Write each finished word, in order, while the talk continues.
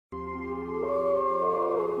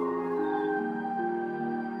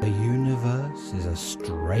universe is a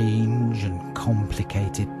strange and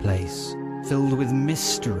complicated place, filled with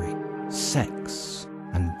mystery, sex,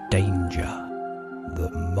 and danger. The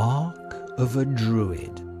Mark of a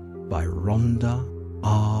Druid by Rhonda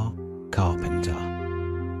R. Carpenter.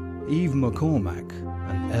 Eve McCormack,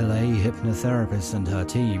 an LA hypnotherapist, and her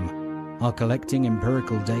team are collecting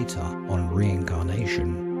empirical data on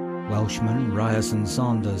reincarnation. Welshman Ryerson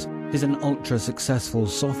Sanders is an ultra-successful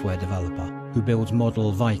software developer who builds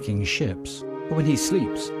model Viking ships, but when he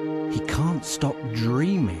sleeps, he can't stop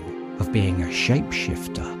dreaming of being a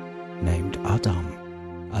shapeshifter named Adam.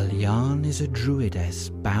 Aliane is a druidess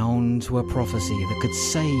bound to a prophecy that could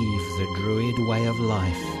save the druid way of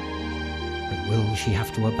life. But will she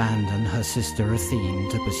have to abandon her sister Athene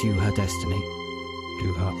to pursue her destiny?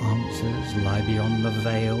 Do her answers lie beyond the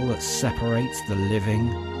veil that separates the living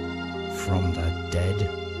from the dead?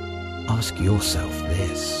 Ask yourself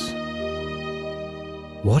this.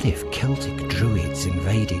 What if Celtic druids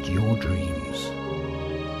invaded your dreams?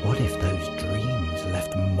 What if those dreams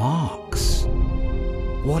left marks?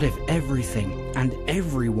 What if everything and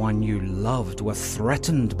everyone you loved were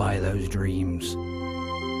threatened by those dreams?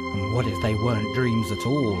 And what if they weren't dreams at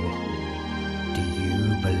all? Do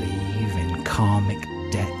you believe in karmic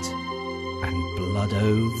debt and blood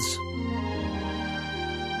oaths?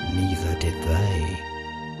 Neither did they.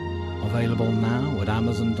 Available now at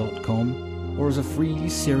Amazon.com or as a free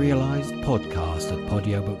serialized podcast at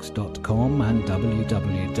podiobooks.com and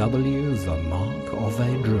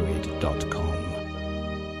www.themarkofadruid.com.